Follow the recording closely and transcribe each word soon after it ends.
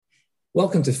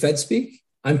Welcome to FedSpeak.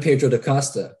 I'm Pedro da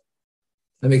Costa.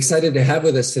 I'm excited to have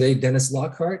with us today Dennis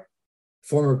Lockhart,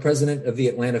 former president of the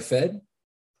Atlanta Fed,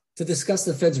 to discuss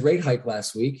the Fed's rate hike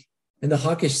last week and the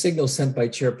hawkish signal sent by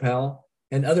Chair Powell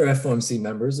and other FOMC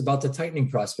members about the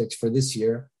tightening prospects for this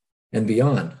year and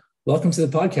beyond. Welcome to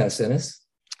the podcast, Dennis.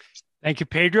 Thank you,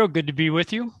 Pedro. Good to be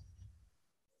with you.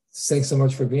 Thanks so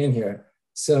much for being here.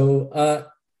 So,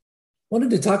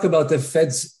 wanted to talk about the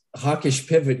Fed's hawkish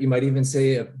pivot, you might even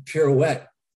say a pirouette.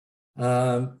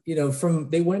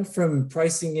 They went from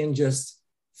pricing in just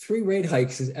 3 rate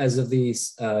hikes as of the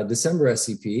December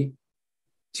SEP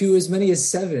to as many as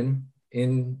 7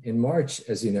 in March,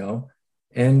 as you know.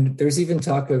 And there's even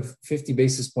talk of 50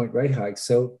 basis point rate hikes.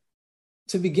 So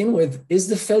to begin with, is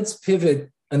the Fed's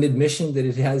pivot an admission that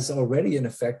it has already, in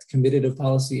effect, committed a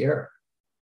policy error?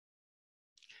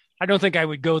 I don't think I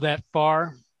would go that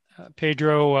far,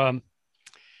 Pedro.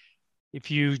 If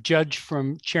you judge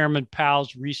from Chairman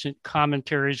Powell's recent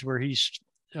commentaries where he's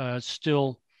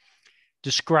still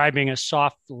describing a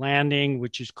soft landing,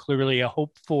 which is clearly a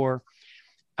hoped for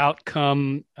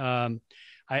outcome, I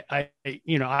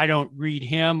don't read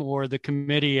him or the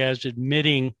committee as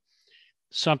admitting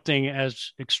something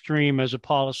as extreme as a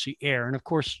policy error. And of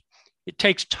course, it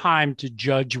takes time to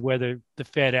judge whether the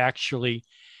Fed actually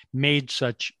made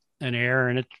such an error,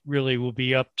 and it really will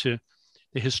be up to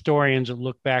the historians that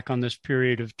look back on this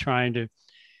period of trying to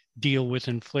deal with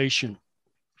inflation.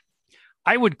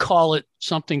 I would call it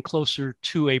something closer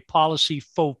to a policy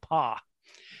faux pas,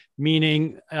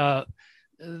 meaning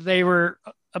they were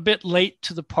a bit late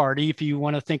to the party. If you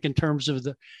want to think in terms of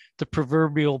the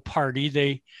proverbial party,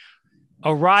 they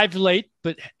arrived late,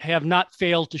 but have not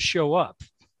failed to show up.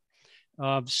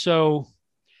 And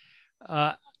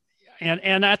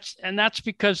that's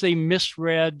because they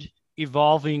misread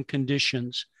evolving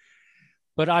conditions.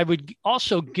 But I would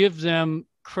also give them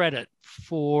credit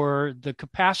for the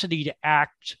capacity to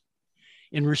act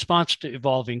in response to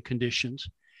evolving conditions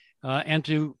and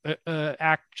to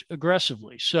act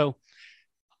aggressively. So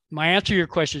my answer to your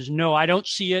question is no, I don't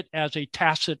see it as a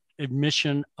tacit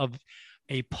admission of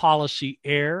a policy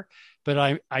error,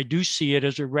 but I do see it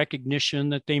as a recognition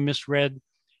that they misread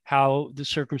how the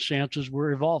circumstances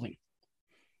were evolving.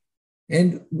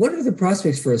 And what are the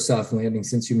prospects for a soft landing,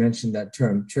 since you mentioned that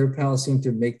term? Chair Powell seemed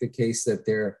to make the case that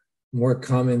they're more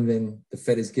common than the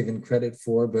Fed is given credit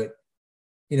for. But,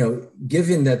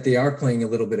 given that they are playing a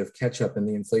little bit of catch up and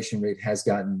the inflation rate has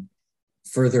gotten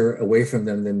further away from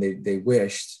them than they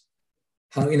wished,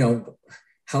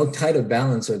 how tight a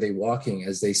balance are they walking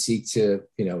as they seek to,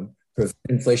 prevent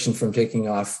inflation from taking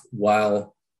off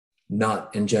while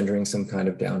not engendering some kind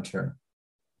of downturn?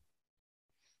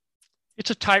 It's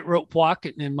a tightrope walk,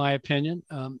 in my opinion.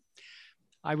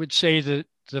 I would say that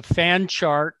the fan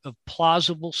chart of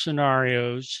plausible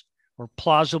scenarios or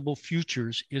plausible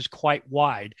futures is quite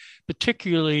wide,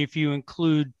 particularly if you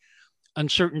include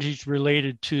uncertainties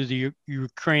related to the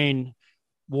Ukraine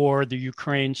war, the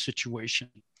Ukraine situation.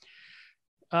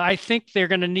 I think they're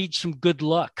going to need some good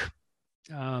luck,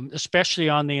 especially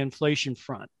on the inflation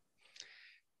front.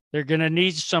 They're going to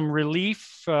need some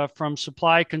relief from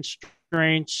supply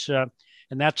constraints,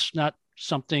 and that's not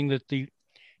something that the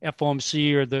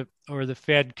FOMC or the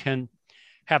Fed can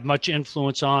have much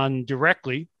influence on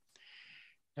directly.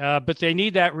 But they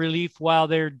need that relief while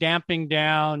they're damping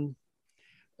down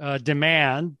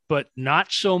demand, but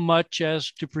not so much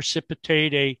as to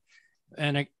precipitate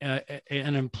an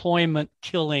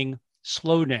employment-killing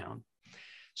slowdown.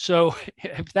 So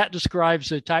if that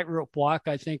describes a tightrope walk,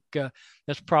 I think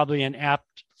that's probably an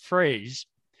apt phrase.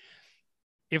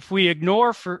 If we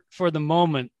ignore for the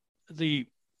moment the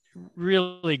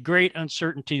really great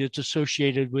uncertainty that's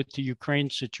associated with the Ukraine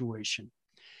situation,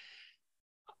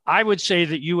 I would say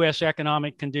that U.S.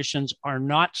 economic conditions are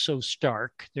not so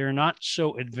stark, they're not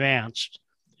so advanced,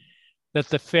 that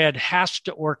the Fed has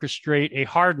to orchestrate a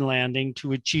hard landing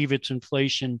to achieve its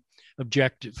inflation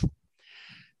objective.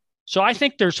 So I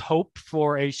think there's hope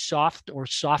for a soft or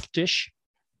softish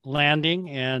landing,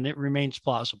 and it remains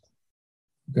plausible.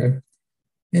 Okay.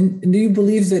 And do you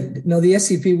believe that, the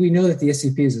SEP, we know that the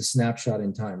SEP is a snapshot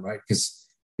in time, right? Because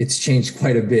it's changed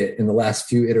quite a bit in the last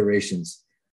few iterations.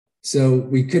 So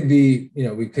we could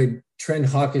we could trend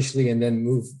hawkishly and then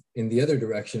move in the other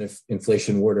direction if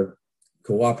inflation were to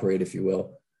cooperate, if you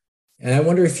will. And I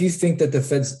wonder if you think that the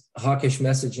Fed's hawkish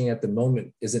messaging at the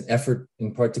moment is an effort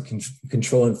in part to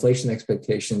control inflation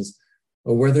expectations,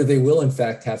 or whether they will in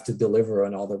fact have to deliver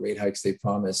on all the rate hikes they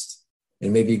promised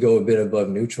and maybe go a bit above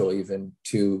neutral even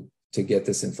to get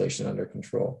this inflation under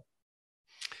control.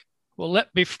 Well,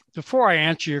 before I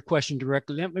answer your question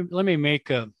directly, let me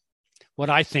make what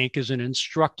I think is an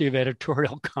instructive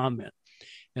editorial comment,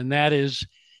 and that is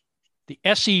the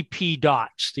SEP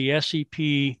dots, the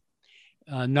SEP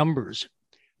numbers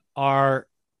are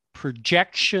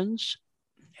projections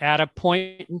at a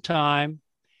point in time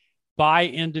by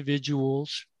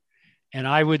individuals, and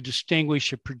I would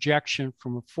distinguish a projection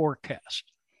from a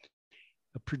forecast.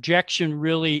 A projection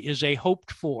really is a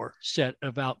hoped for set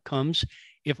of outcomes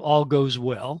if all goes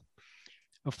well.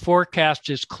 A forecast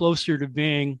is closer to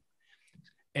being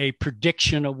a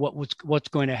prediction of what's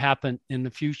going to happen in the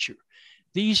future.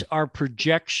 These are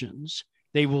projections.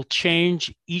 They will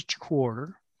change each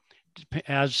quarter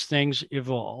as things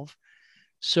evolve.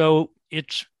 So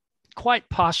it's quite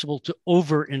possible to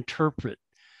overinterpret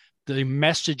the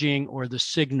messaging or the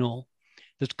signal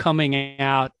that's coming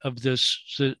out of the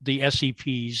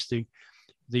SEPs,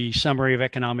 the Summary of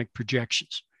Economic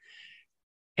Projections.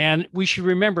 And we should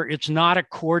remember, it's not a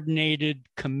coordinated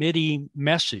committee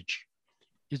message.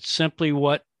 It's simply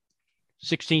what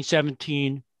 16,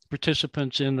 17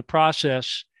 participants in the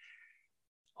process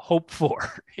hope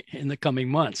for in the coming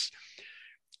months.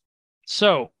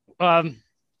 So,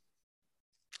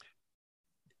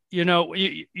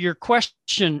 your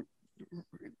question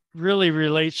really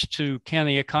relates to, can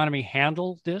the economy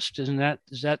handle this? Is that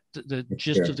the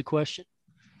gist of the question?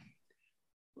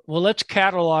 Well, let's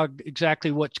catalog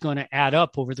exactly what's going to add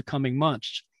up over the coming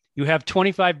months. You have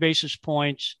 25 basis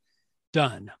points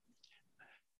done.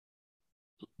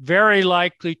 Very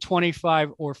likely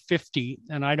 25 or 50,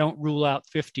 and I don't rule out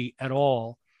 50 at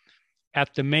all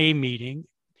at the May meeting.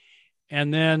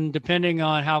 And then depending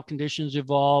on how conditions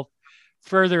evolve,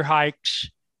 further hikes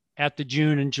at the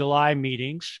June and July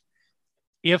meetings,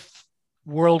 if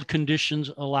world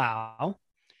conditions allow.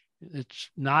 It's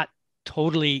not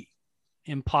totally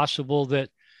impossible that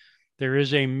there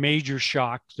is a major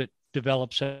shock that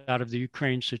develops out of the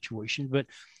Ukraine situation. But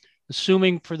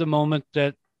assuming for the moment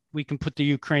that we can put the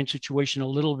Ukraine situation a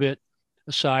little bit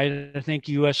aside, I think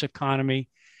U.S. economy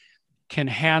can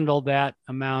handle that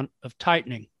amount of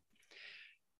tightening.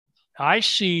 I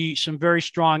see some very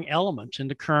strong elements in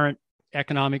the current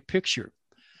economic picture.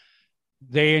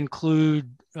 They include,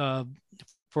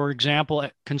 for example,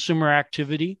 consumer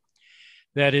activity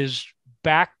that is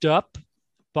backed up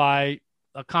by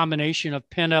a combination of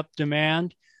pent-up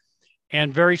demand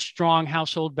and very strong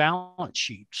household balance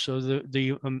sheets. So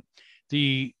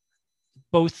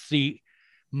both the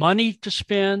money to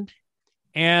spend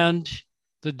and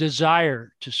the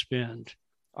desire to spend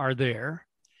are there.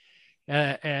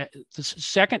 The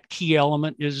second key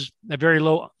element is a very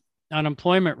low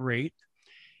unemployment rate.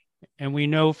 And we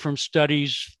know from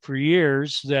studies for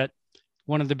years that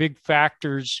one of the big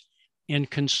factors in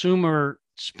consumer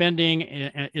spending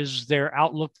is their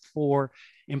outlook for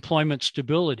employment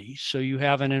stability. So you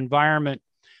have an environment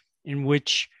in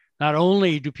which not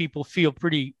only do people feel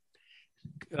pretty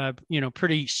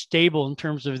stable in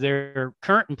terms of their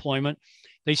current employment,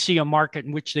 they see a market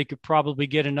in which they could probably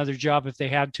get another job if they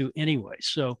had to anyway.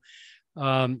 So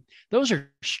those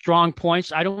are strong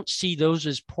points. I don't see those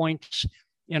as points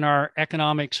in our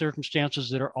economic circumstances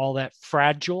that are all that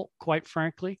fragile, quite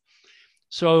frankly.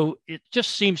 So it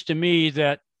just seems to me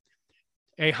that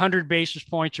 100 basis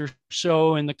points or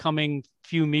so in the coming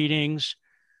few meetings,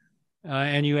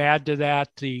 and you add to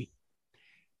that the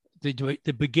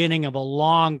beginning of a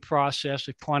long process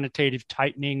of quantitative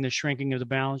tightening, the shrinking of the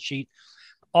balance sheet,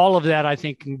 all of that I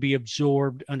think can be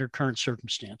absorbed under current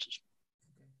circumstances.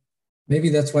 Maybe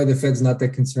that's why the Fed's not that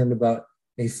concerned about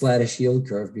a flattish yield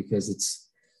curve, because it's,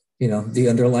 the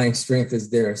underlying strength is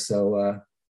there. So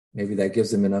maybe that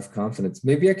gives them enough confidence.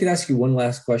 Maybe I could ask you one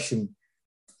last question,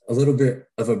 a little bit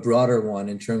of a broader one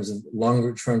in terms of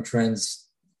longer term trends,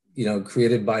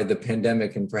 created by the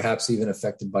pandemic and perhaps even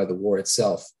affected by the war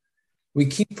itself. We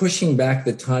keep pushing back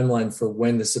the timeline for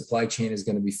when the supply chain is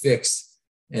going to be fixed,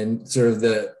 and sort of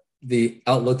the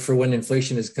outlook for when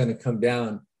inflation is going to come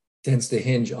down tends to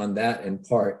hinge on that in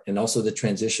part, and also the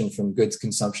transition from goods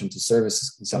consumption to services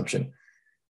consumption.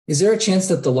 Is there a chance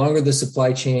that the longer the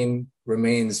supply chain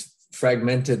remains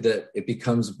fragmented, that it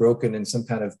becomes broken in some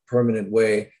kind of permanent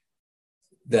way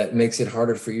that makes it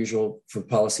harder for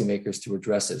policymakers to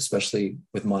address it, especially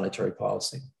with monetary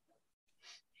policy?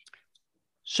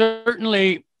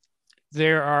 Certainly,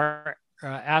 there are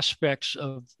aspects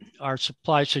of our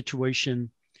supply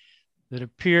situation that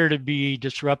appear to be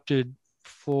disrupted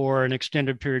for an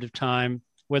extended period of time.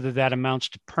 Whether that amounts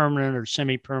to permanent or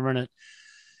semi-permanent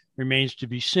remains to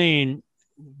be seen,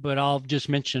 but I'll just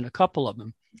mention a couple of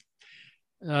them.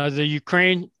 The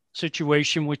Ukraine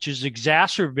situation, which is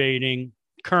exacerbating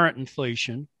current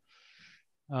inflation,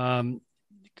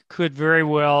 could very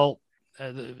well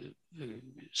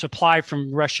supply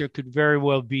from Russia could very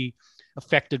well be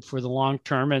affected for the long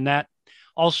term. And that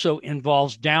also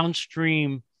involves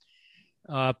downstream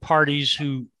parties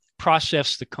who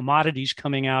process the commodities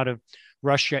coming out of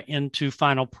Russia into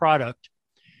final product.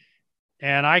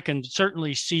 And I can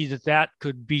certainly see that that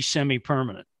could be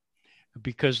semi-permanent,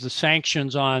 because the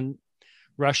sanctions on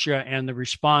Russia and the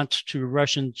response to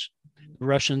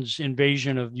Russians'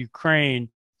 invasion of Ukraine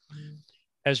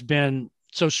has been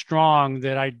so strong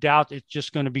that I doubt it's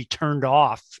just going to be turned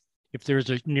off if there's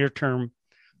a near-term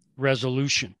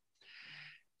resolution.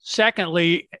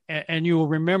 Secondly, and you will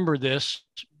remember this,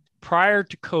 prior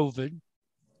to COVID,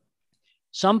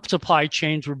 some supply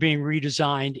chains were being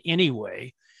redesigned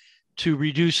anyway to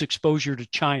reduce exposure to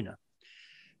China.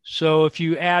 So if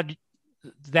you add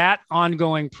that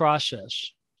ongoing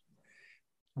process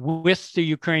with the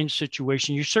Ukraine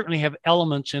situation, you certainly have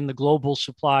elements in the global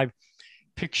supply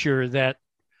picture that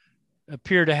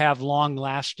appear to have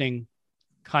long-lasting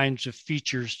kinds of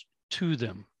features to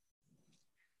them.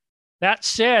 That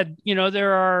said,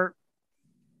 there are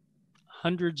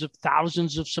hundreds of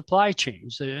thousands of supply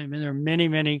chains. I mean, there are many,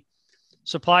 many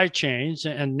supply chains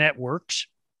and networks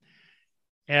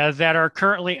that are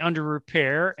currently under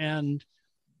repair, and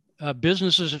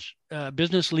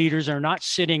business leaders are not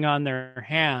sitting on their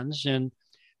hands and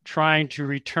trying to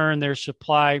return their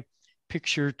supply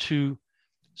picture to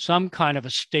some kind of a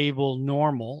stable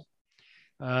normal.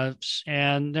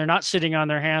 And they're not sitting on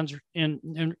their hands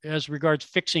in as regards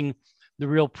fixing the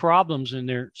real problems in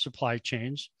their supply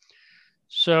chains.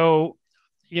 So,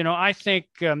 I think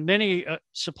many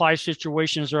supply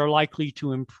situations are likely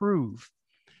to improve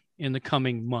in the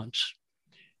coming months.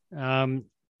 And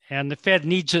the Fed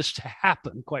needs this to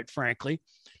happen, quite frankly,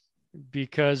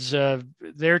 because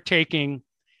they're taking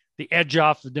the edge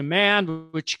off the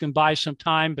demand, which can buy some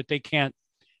time, but they can't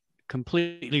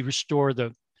completely restore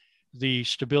the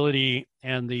stability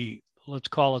and the, let's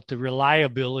call it, the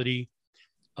reliability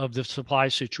of the supply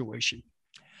situation.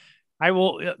 I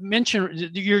will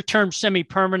mention your term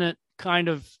semi-permanent kind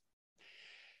of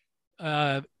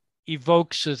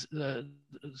evokes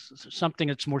something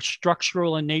that's more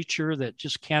structural in nature that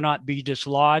just cannot be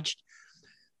dislodged.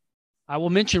 I will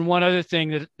mention one other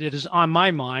thing that is on my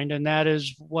mind, and that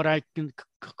is what I can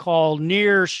call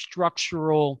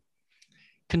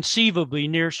conceivably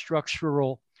near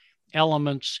structural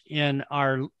elements in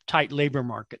our tight labor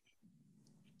market.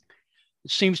 It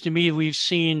seems to me we've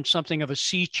seen something of a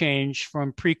sea change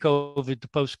from pre-COVID to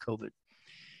post-COVID.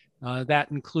 That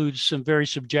includes some very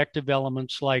subjective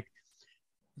elements like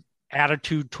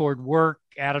attitude toward work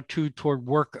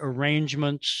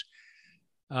arrangements,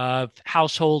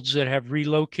 households that have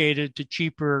relocated to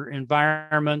cheaper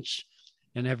environments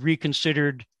and have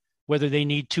reconsidered whether they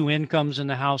need two incomes in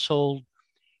the household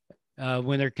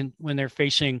when they're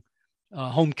facing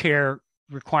home care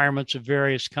requirements of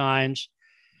various kinds.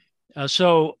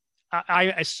 So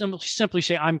I simply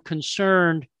say I'm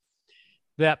concerned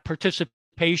that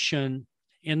participation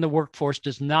in the workforce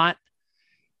does not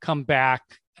come back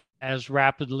as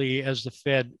rapidly as the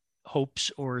Fed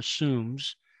hopes or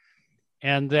assumes,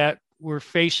 and that we're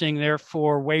facing,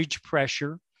 therefore, wage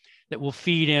pressure that will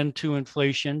feed into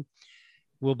inflation,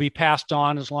 will be passed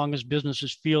on as long as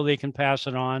businesses feel they can pass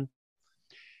it on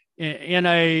in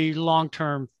a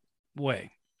long-term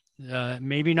way.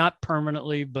 Maybe not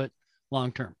permanently, but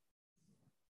long-term.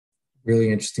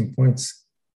 Really interesting points.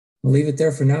 I'll leave it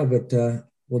there for now, but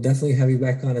we'll definitely have you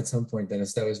back on at some point,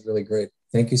 Dennis. That was really great.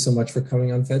 Thank you so much for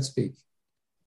coming on FedSpeak.